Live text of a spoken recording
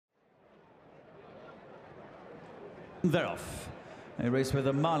They're off. They race with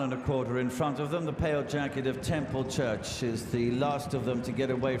 1.25 miles in front of them. The pale jacket of Temple Church is the last of them to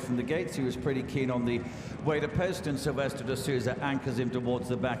get away from the gates. He was pretty keen on the way to post, and Sylvester de Souza anchors him towards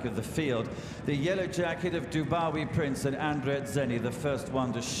the back of the field. The yellow jacket of Dubawi Prince and Andret Zeni, the first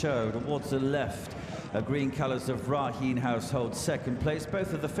one to show, towards the left. Green colours of Raheen House hold second place.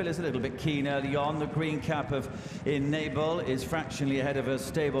 Both of the fillies a little bit keen early on. The green cap of Enable is fractionally ahead of her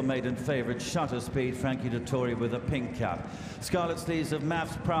stablemate and favourite Shutter Speed, Frankie Dettori, with a pink cap. Scarlet Sleeves of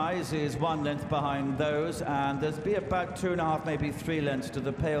Maths Prize is 1 length behind those, and there's be about 2.5, maybe 3 lengths to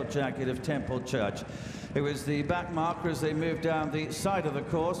the pale jacket of Temple Church. It was the back marker as they move down the side of the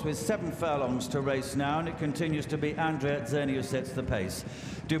course with 7 furlongs to race now, and it continues to be Andrea Zeni who sets the pace.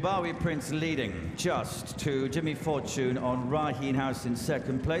 Dubawi Prince leading just to Jimmy Fortune on Raheen House in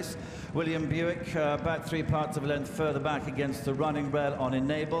second place. William Buick about 3 parts of a length further back against the running rail on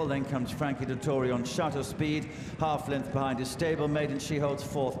Enable. Then comes Frankie Dettori on Shutter Speed, half length behind his stablemate, and she holds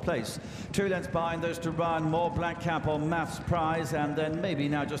 4th place. 2 lengths behind those to run more black cap on Maths Prize, and then maybe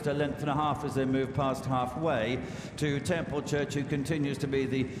now just 1.5 lengths as they move past halfway to Temple Church, who continues to be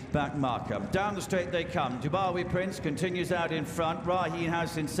the back marker. Down the straight they come. Dubawi Prince continues out in front. Raheen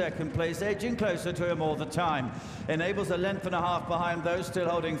House in second place, edging closer to him all the time. Enables 1.5 lengths behind those, still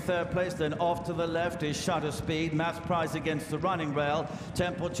holding 3rd place. Then off to the left is Shutter Speed. Maths Prize against the running rail.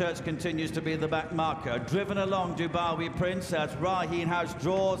 Temple Church continues to be the back marker. Driven along Dubawi Prince as Raheen House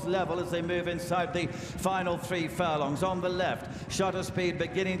draws level as they move inside the final 3 furlongs. On the left, Shutter Speed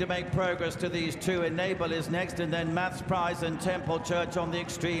beginning to make progress to these 2. Enable is next, and then Maths Prize and Temple Church on the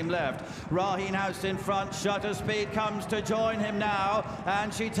extreme left. Raheen House in front. Shutter Speed comes to join him now,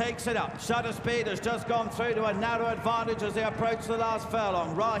 and she takes it up. Shutter Speed has just gone through to a narrow advantage as they approach the last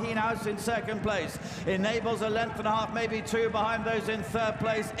furlong. Raheen House in second place. Enables 1.5 lengths, maybe 2 behind those in 3rd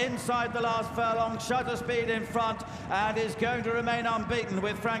place. Inside the last furlong, Shutter Speed in front and is going to remain unbeaten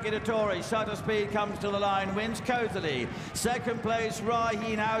with Frankie Dettori. Shutter Speed comes to the line, wins cosily. Second place,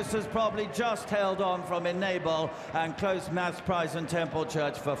 Raheen House has probably just held on from Enable, and close Maths Prize and Temple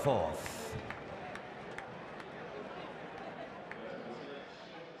Church for 4th.